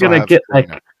will then I'm also gonna have get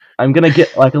Karina. like I'm gonna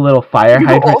get like a little fire You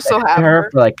hydrant also next to have her her.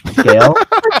 for like scale,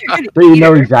 You're gonna so you eat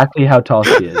know her. exactly how tall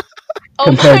she is Oh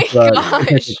compared my to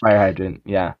gosh. the fire hydrant.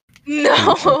 Yeah.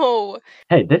 No.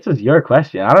 Hey, this was your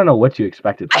question. I don't know what you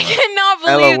expected I from us. cannot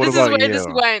Ella, believe what this is about where this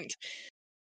you? went.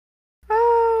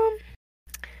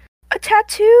 A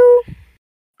tattoo.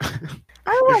 I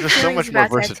There's like just so feelings much more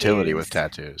about versatility with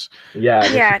tattoos. tattoos. Yeah.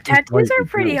 this Yeah, is just what tattoos are you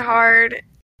pretty do. hard.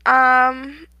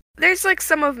 There's like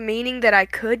some of meaning that I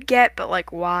could get, but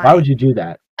like why? Why would you do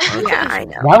that? Yeah, I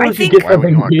know. Why I would you think get Why would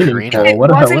you something want meaningful? Karina? if it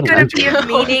What wasn't gonna legend? be of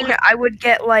No. meaning, I would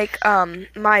get like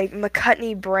my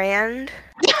McCutney brand.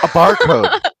 A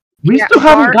barcode. We Yeah, still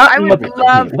haven't I gotten would McCutney.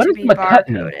 love What to is be McCutney?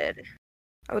 barcoded.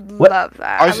 I would What? love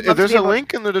that. I would love to There's be a able to,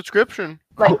 link in the description.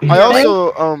 like, Oh, you I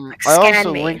know, also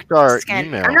scan me. linked our Scan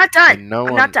me. email. I'm not done. And no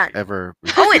I'm one not done. ever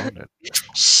Owen. responded.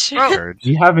 Shh. Bro. Nerds.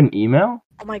 Do you have an email?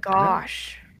 Oh my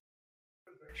gosh,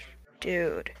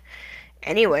 dude.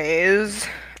 Anyways,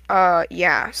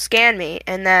 yeah, scan me,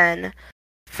 and then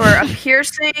for a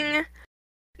piercing,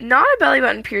 not a belly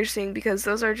button piercing because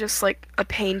those are just like a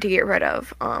pain to get rid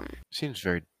of. Seems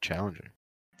very challenging.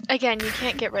 Again, you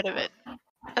can't get rid of it.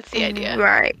 That's the idea.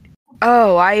 Right.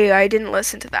 Oh, I didn't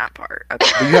listen to that part.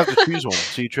 Okay. But you have to choose one.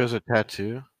 So you chose a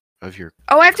tattoo of your.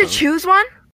 Oh, I have to Code? choose one?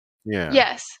 Yeah.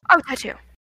 Yes. Oh, tattoo.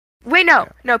 Wait, no, Yeah.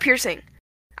 no piercing.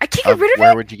 I can't get rid of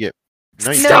Where it. would you get? No,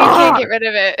 No, you you Stop! can't get rid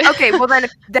of it. Okay, well then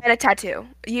a tattoo.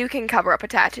 You can cover up a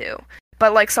tattoo,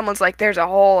 but like someone's like, there's a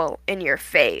hole in your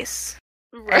face.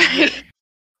 Right.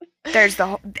 There's the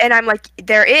hole, and I'm like,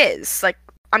 there is. Like,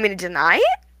 I'm gonna deny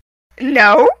it?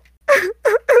 No.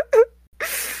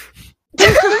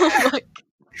 Oh my-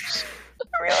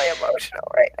 I'm really emotional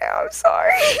right now. I'm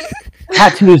sorry.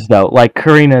 Tattoos, though, like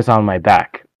Karina's on my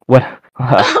back. What?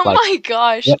 oh like, my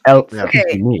gosh. what else Yeah. could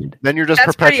you need? Then you're just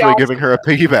That's pretty perpetually giving her a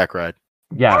awesome. piggyback ride.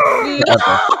 Yeah. forever.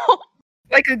 No.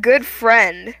 Like a good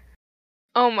friend.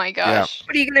 Oh my gosh.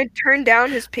 What are you gonna turn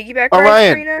down his piggyback Oh, ride,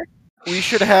 Ryan. Karina? We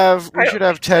should have I don't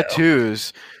think so.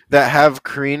 tattoos that have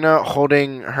Karina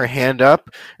holding her hand up,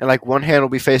 and like one hand will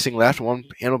be facing left, one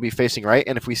hand will be facing right,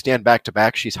 and if we stand back to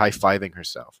back, she's high fiving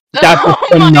herself. That's a Oh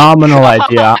my phenomenal God.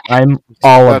 idea. I'm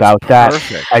all That's about that.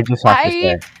 perfect. I just have to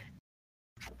say.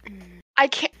 I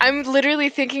can't. I'm literally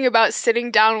thinking about sitting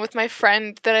down with my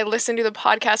friend that I listen to the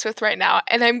podcast with right now,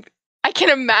 and I can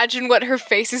imagine what her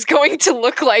face is going to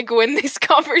look like when this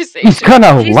conversation. He's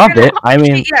gonna She's love gonna- it. I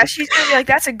mean, she's gonna be like,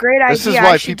 that's a great idea. This is I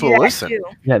why should do people that listen. too.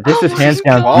 yeah, this Oh is my hands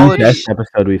down the quality. best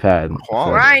episode we've had.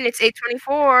 Quality. Ryan, it's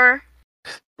 8:24.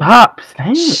 Stop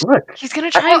saying. Look, He's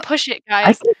gonna try and push it, I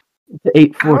guys. think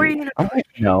it's How are you 8:40. gonna I push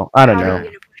don't know. I don't How are know. you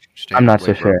gonna push Staying I'm not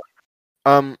so way sure.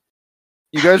 broke.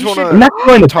 You guys You want should- I'm not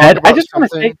going to talk bed. I about just want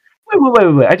to say.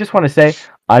 something? Wait. I just want to say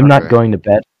I'm not Okay. going to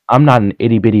bed. I'm not an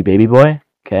itty bitty baby boy.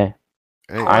 Okay.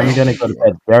 Hey, I'm gonna go to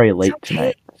bed very late okay.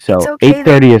 tonight. So It's okay 8:30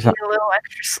 that is you not. need a little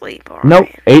extra sleep. All Nope.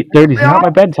 right. 8:30 is We not all- my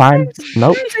bedtime.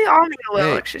 Nope. We all need a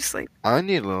little Hey. extra sleep. I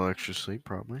need a little extra sleep,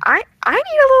 probably. I need a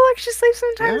little extra sleep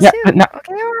sometimes Yeah, too. but not-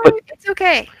 Okay, all but- right. It's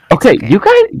okay. Okay, okay. you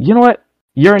guys. You know what?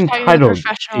 You're Talking to the entitled. To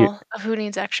professional of who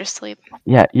needs extra sleep.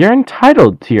 yeah, you're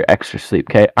entitled to your extra sleep.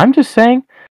 Okay. I'm just saying.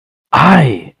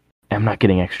 I am not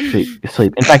getting extra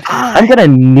sleep. In fact, I'm gonna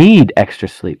need extra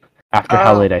sleep after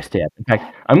how Oh. late I stay up. In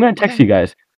fact, I'm gonna text you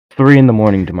guys 3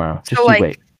 a.m. tomorrow. Just So, you like,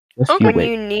 wait. Just okay. you When wait.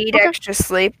 you need Okay. extra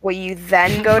sleep, will you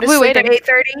then go to Wait, sleep at waiting.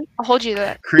 8:30? I'll hold you to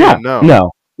that. Karina, Yeah.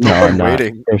 no. No, I'm not.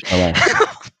 Waiting. There's no way.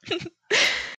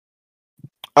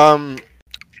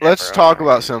 Let's Never talk mind.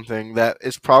 about something that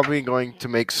is probably going to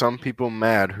make some people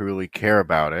mad who really care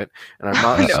about it, and I'm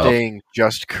not No. saying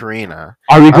just Karina.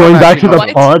 Are we I'm going back to actually the not-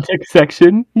 politics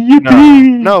section? No,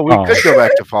 Yippee! no, we Oh, could go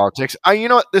back to politics. You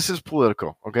know what? This is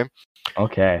political, okay?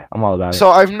 Okay, I'm all about it. So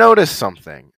I've noticed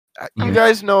something. You Mhm.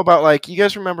 guys know about you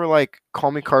guys remember Call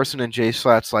Me Carson and Jay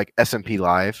Slat's SMP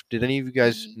Live? Did any of you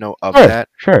guys know of Sure, that?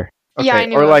 sure. Yeah, I Okay,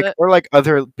 knew or of it.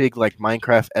 other big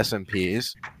Minecraft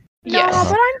SMPs. Yes. No,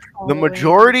 but I'm The following.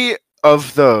 majority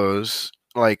of those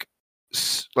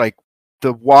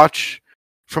the watch,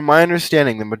 from my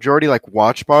understanding, the majority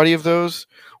watch body of those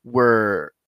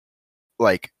were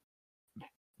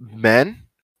men,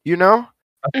 you know?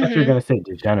 I thought you were Mhm. gonna say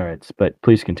degenerates, but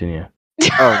please continue.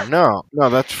 Oh no,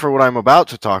 that's for what I'm about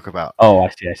to talk about. Oh,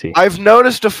 I see. I've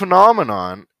noticed a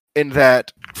phenomenon in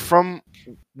that, from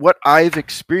what I've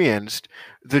experienced,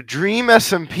 the Dream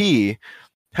SMP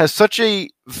has such a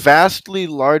vastly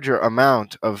larger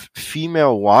amount of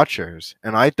female watchers,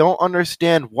 and I don't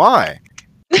understand why.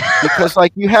 Because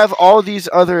you have all these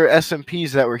other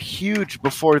SMPs that were huge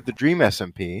before the Dream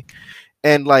SMP,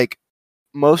 and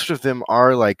most of them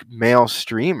are male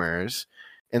streamers,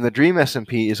 and the Dream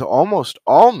SMP is almost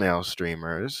all male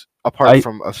streamers, apart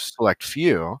from a select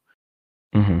few.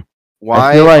 hmm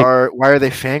Why feel like- are they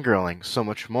fangirling so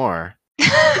much more?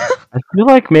 I feel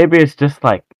like maybe it's just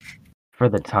for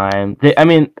the time. I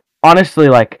mean, honestly,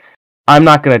 I'm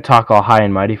not gonna talk all high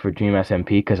and mighty for Dream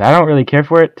SMP because I don't really care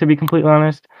for it, to be completely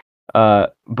honest.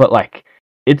 But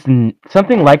it's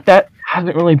something like that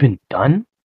hasn't really been done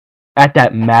at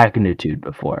that magnitude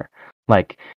before.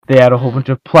 They had a whole bunch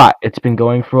of plot. It's been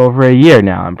going for over a year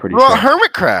now. I'm pretty Well, sure.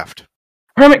 Hermitcraft.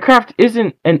 Hermitcraft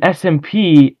isn't an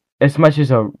SMP as much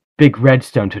as a big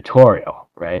redstone tutorial,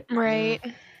 right? Right.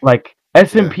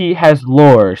 SMP has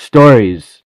lore,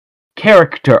 stories,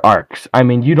 character arcs. I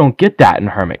mean, you don't get that in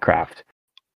Hermitcraft.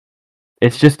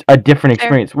 It's just a different Fair.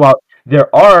 experience. While there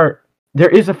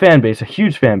is a fan base, a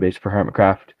huge fan base for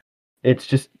Hermitcraft, it's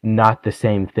just not the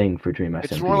same thing for Dream SMP.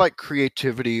 It's more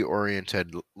creativity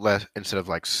oriented, less instead of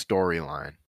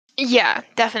storyline. Yeah,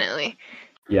 definitely.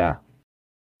 yeah.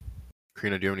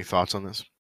 Karina, do you have any thoughts on this?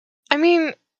 I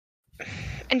mean,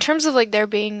 in terms of like there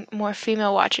being more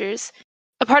female watchers,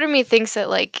 a part of me thinks that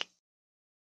like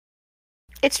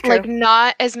It's true. like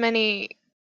not as many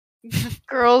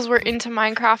girls were into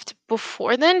Minecraft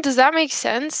before then. Does that make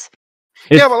sense?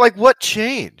 Yeah, but like, what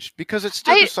changed? Because it's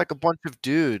still I- just like a bunch of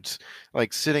dudes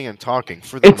like sitting and talking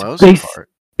for the It's most part.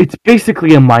 It's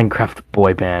basically a Minecraft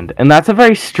boy band, and that's a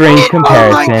very strange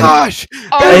comparison. Oh my gosh!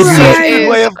 That Honestly, is such a it good is.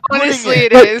 way of putting Honestly,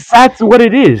 it. it is. That's what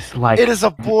it is. Like It is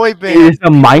a boy band. it is a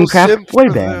People Minecraft simp boy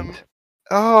for band. them.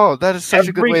 Oh, that is such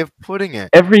a good way of putting it.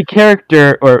 Every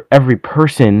character or every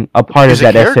person a part Is of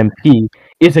a that character. SMP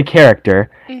is a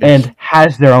character Mhm. and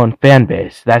has their own fan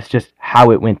base. That's just how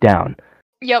it went down.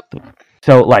 Yep.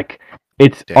 So like,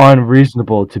 it's Damn.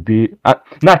 unreasonable to be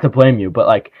not to blame you, but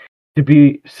like to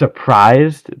be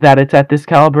surprised that it's at this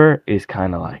caliber is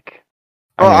kind of like.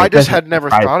 Well, mean, I it just doesn't had never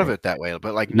surprise thought of me. it that way,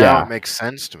 but like now Yeah. it makes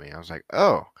sense to me. I was like,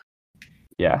 oh,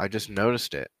 Yeah. I just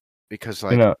noticed it because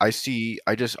like know- I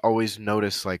just always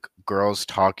notice like girls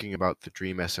talking about the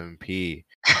Dream SMP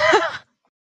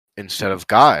instead of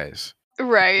guys,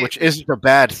 Right. which isn't a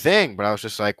bad thing. But I was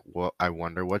just like, well, I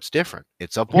wonder what's different.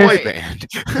 It's a boy Here's- band.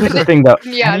 Here's the thing, though.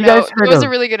 Yeah, Have you no, guys that heard was of? a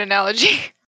really good analogy.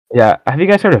 Yeah. Have you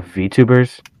guys heard of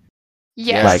VTubers?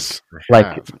 Yes.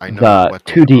 Like I know the what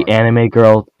they 2D are. anime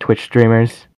girl Twitch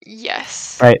streamers,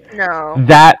 Yes. right? No.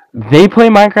 That they play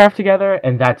Minecraft together,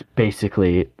 and that's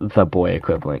basically the boy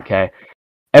equivalent. Okay,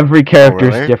 every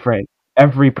character's really? different.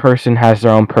 Every person has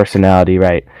their own personality,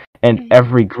 right? And Mhm.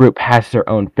 every group has their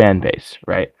own fan base,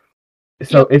 right?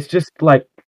 So Yep. it's just like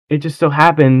it just so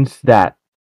happens that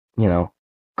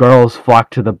girls flock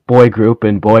to the boy group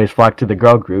and boys flock to the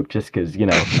girl group just because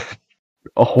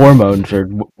hormones or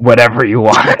whatever you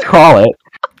want to call it.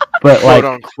 But Quote like,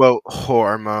 unquote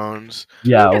hormones.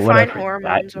 yeah, You define whatever.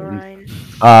 hormones, that means.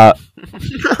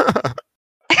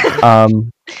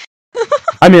 Orion.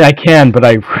 I mean, I can, but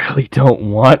I really don't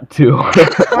want to.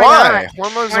 Why?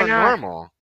 Hormones Why are not? normal.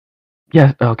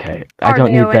 Yes, okay. I Are don't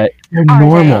they, need Owen? that. They're Are they?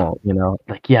 normal,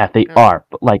 Like, yeah, they Yeah. are,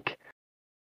 but like,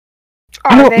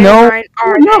 Are I don't they, know. Orion?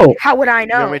 Are No. they? How would I You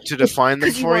want know? me to define them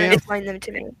Because you for want to you? define them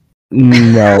to me.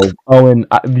 No, Owen,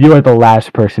 you are the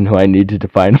last person who I need to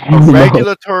define. A hormones.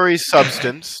 regulatory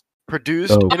substance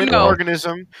produced Oh, in an no.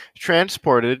 organism,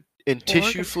 transported in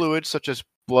tissue Organism. fluids such as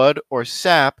blood or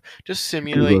sap to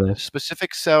simulate Google this.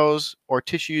 specific cells or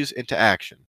tissues into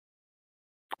action.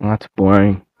 That's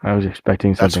boring. I was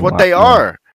expecting something. That's what a lot they more.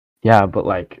 are. Yeah, but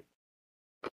like,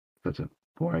 that's a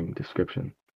boring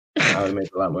description. That would make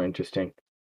it a lot more interesting.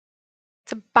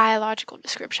 It's a biological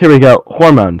description. Here we go.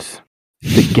 Hormones,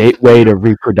 the gateway to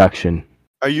reproduction.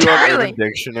 Are you on Really? Urban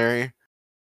Dictionary?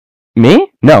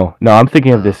 Me? No. I'm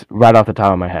thinking of this right off the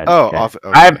top of my head. Oh, okay? off.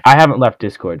 Okay. I haven't left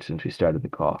Discord since we started the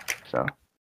call, so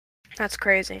That's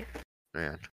crazy.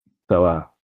 Man.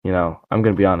 I'm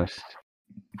gonna be honest.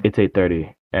 It's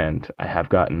 8:30, and I have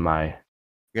gotten my You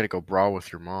gotta go brawl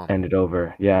with your mom. ended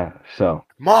over. Yeah, so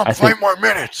Mom, I 5 think- more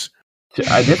minutes.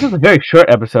 this is a very short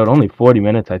episode, only 40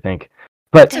 minutes, I think.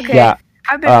 But It's okay. yeah,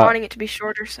 I've been Uh, wanting it to be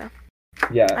shorter, so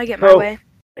yeah. I get my So, way.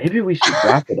 Maybe we should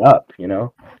wrap it up.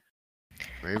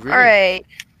 Maybe. All right.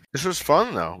 This was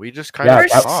fun though. We just kind Yeah, of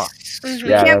that- talked. We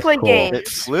Yeah, can't that's play cool. games. It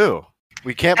flew.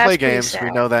 We can't That's play pretty games. We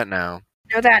sad. know that now.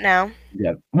 Know that now.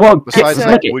 Yeah. Well, Besides, So-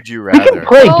 like, look, would you we can rather?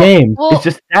 play Well- games. well, It's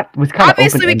just that was kind of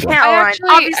Obviously, we open-ended. can't. I Orion. actually,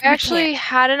 Obviously, I we actually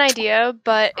had an idea,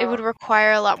 but it would Oh.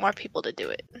 require a lot more people to do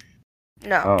it.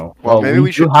 No. Oh, Well, maybe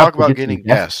we should do have talk to about get some getting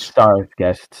guest guests. Stars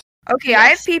guests. Okay, I have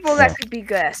Yes. people Yeah. that could be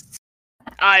guests.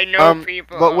 I know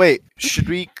But wait, should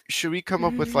we come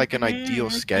up with like an ideal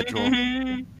schedule?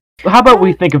 How about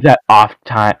we think of that off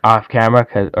camera,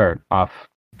 or off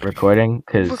recording,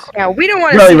 because Yeah, we don't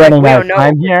want to really see like, running we out don't of know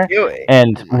time what here, we're doing.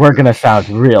 and we're gonna sound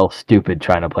real stupid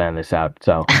trying to plan this out.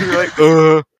 So You're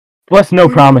like, plus no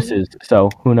promises. So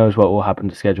who knows what will happen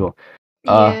to schedule.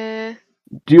 Yeah.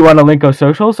 Do you want to link our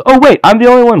socials? Oh wait, I'm the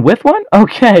only one with one.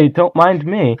 Okay, don't mind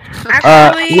me.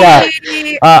 Actually,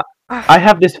 yeah. I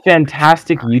have this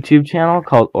fantastic YouTube channel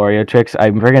called Oreo Tricks. I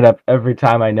bring it up every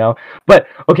time I know. But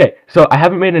okay, so I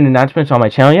haven't made an announcement on my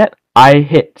channel yet. I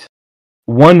hit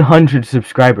 100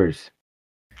 subscribers,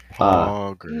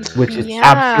 Poggers. which is Yeah.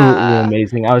 absolutely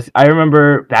amazing. I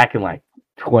remember back in like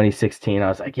 2016, I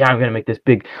was like, yeah, I'm gonna make this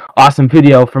big, awesome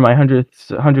video for my 100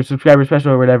 subscriber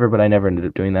special or whatever. But I never ended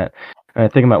up doing that. I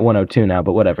think I'm at 102 now,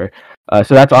 but whatever.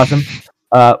 So that's awesome.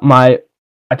 My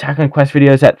Attack on Quest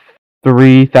video is at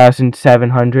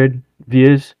 3,700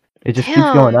 views. It just keeps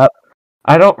going Damn. up.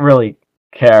 I don't really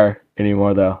care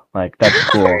anymore though. Like that's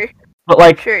cool. Sure, But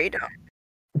like sure you don't.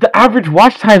 the average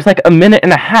watch time is like a minute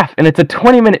and a half, and it's a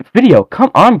 20-minute video. Come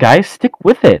on, guys, stick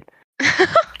with it.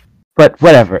 but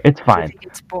whatever, it's I fine. think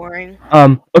it's boring.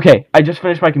 Okay, I just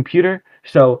finished my computer,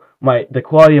 so the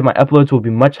quality of my uploads will be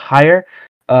much higher.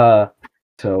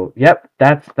 So yep,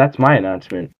 that's my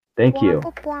announcement. Thank you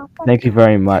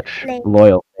very much,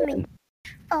 loyal fans.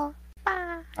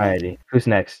 Alrighty, who's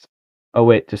next? Oh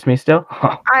wait, just me still?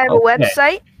 I have a Okay.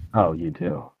 website. Oh, you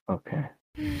do. Okay.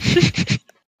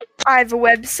 I have a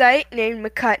website named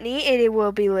McCutney, and it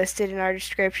will be listed in our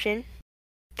description.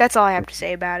 That's all I have to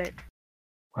say about it.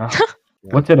 Wow.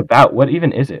 What's it about? What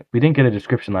even is it? We didn't get a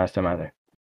description last time either.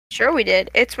 Sure, we did.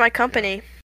 It's my company.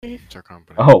 It's our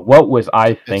company. Oh, what was I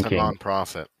It's a thinking?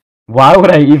 non-profit. Why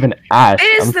would I even ask?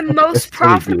 It is I'm the such a most silly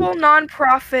profitable dude.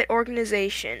 non-profit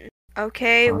organization.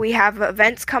 Okay, Huh? we have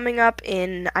events coming up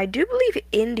in, I do believe,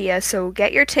 India. So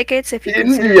get your tickets if you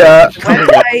consider India. the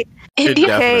website.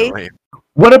 India. Okay. Indefinitely.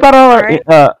 What about Alright.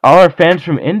 all our fans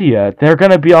from India? They're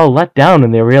gonna be all let down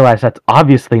when they realize that's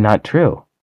obviously not true.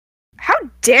 How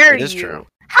dare It is you? true.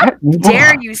 How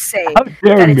dare you say How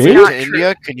dare that it's me? not To true?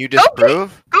 India, can you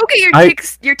disprove? Go get I-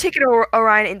 your ticket,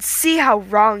 Orion, and see how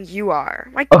wrong you are.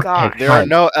 My Okay. God. There are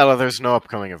Fine. Ella, there's no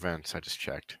upcoming events. I just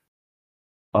checked.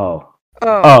 Oh.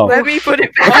 Oh, Oh. let me put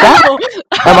it back. Oh.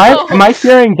 Am I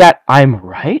hearing that I'm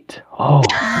right? Oh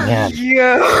man.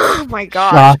 Yeah. Oh my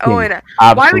gosh. Shocking. Owen,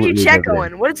 Absolutely why would you check, riveting.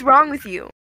 Owen? What is wrong with you?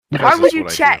 Because Why that's would you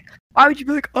what I do. check? Why would you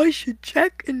be like, I should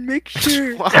check and make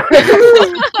sure? Why?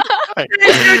 That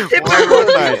is so Why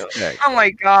wouldn't I typical. check? Oh my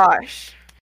gosh.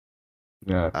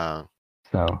 Yeah.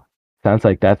 So sounds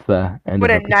like that's the end What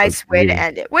of a episode nice way to 3.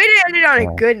 end it. Way to end it on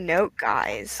Yeah. a good note,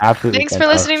 guys. Absolutely. Thanks for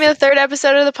fantastic. listening to the third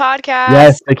episode of the podcast.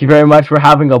 Yes, thank you very much for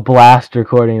having a blast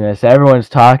recording this. Everyone's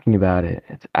talking about it.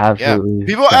 It's absolutely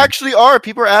People actually are.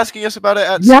 People are asking us about it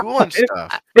at Yeah, school and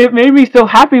stuff. It made me so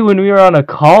happy when we were on a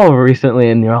call recently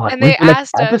and they were like, And "When's they the next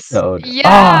asked us. episode?" Yeah.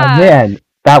 Oh man,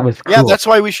 that was cool. Yeah, that's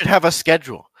why we should have a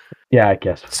schedule. Yeah, I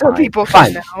guess. So fine. people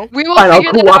fine. can know. We will Fine, I'll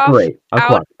figure that off cooperate.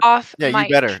 off Yeah, mic.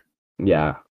 you better.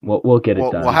 Yeah, we'll get it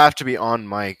done. We'll have to be on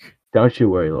mic. Don't you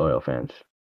worry, loyal fans.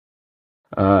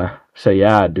 So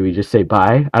yeah, do we just say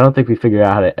bye? I don't think we figured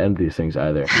out how to end these things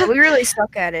either. We really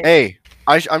suck at it. Hey,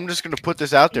 I'm just going to put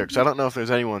this out there because I don't know if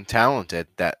there's anyone talented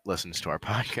that listens to our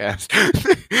podcast.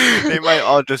 They might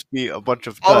all just be a bunch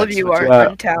of All of nuts, you but are Yeah.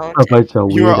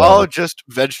 untalented. you are all just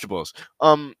vegetables.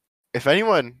 If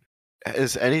anyone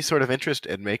has any sort of interest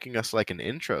in making us like an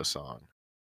intro song,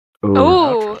 Ooh.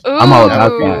 Ooh, I'm all about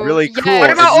that would be that. really Yes. cool. What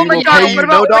about and Old we will MacDonald? pay What you about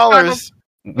no Old MacDonald? dollars.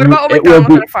 What about Old It will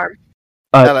MacDonald on be. a farm?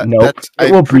 Ella, Nope. It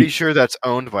I'm will pretty be. sure that's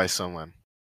owned by someone.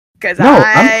 Because No, I'm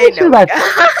I pretty sure know.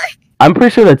 that's- I'm pretty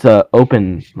sure that's a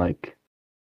open like.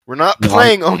 We're not No,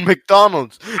 playing on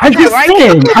McDonald's. I'm Yeah, just right?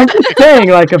 saying. I'm just saying.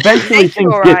 Like eventually Thank you,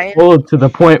 things Orion. get old to the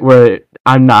point where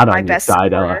I'm not My on your best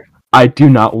side, Ella. supporter. I do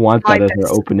not want My that as our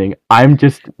best- opening. I'm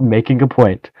just making a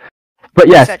point. But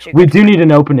You're yes, such a we good do need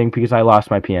an opening because I lost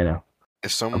my piano.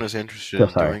 If someone is interested so in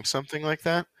sorry. doing something like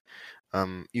that,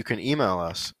 you can email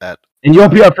us at And you'll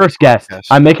be our first guest. Yes.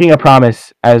 I'm making a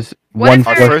promise as What one if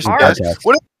our there first are- guest. podcast.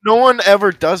 What if no one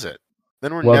ever does it?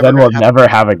 Then we're Well, never then we'll gonna have- never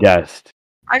have a guest.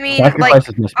 I mean, like,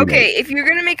 Sacrifices must be okay, made. if you're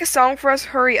gonna make a song for us,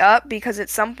 hurry up because at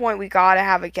some point we gotta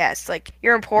have a guest. Like,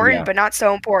 you're important, Yeah. but not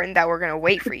so important that we're gonna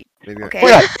wait for you. Maybe Okay.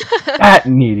 We're not that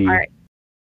needy. Alright.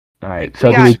 Alright, We so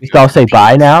do got- we just all say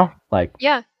bye now? Like,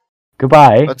 Yeah.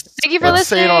 goodbye. Thank you for let's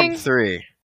say it on listening. 3.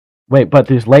 Wait, but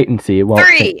there's latency. It won't.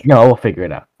 Three. No, we'll figure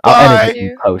it out. I'll edit it Bye.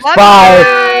 in post. Love Bye.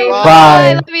 you. Bye.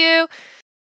 Bye. Love you.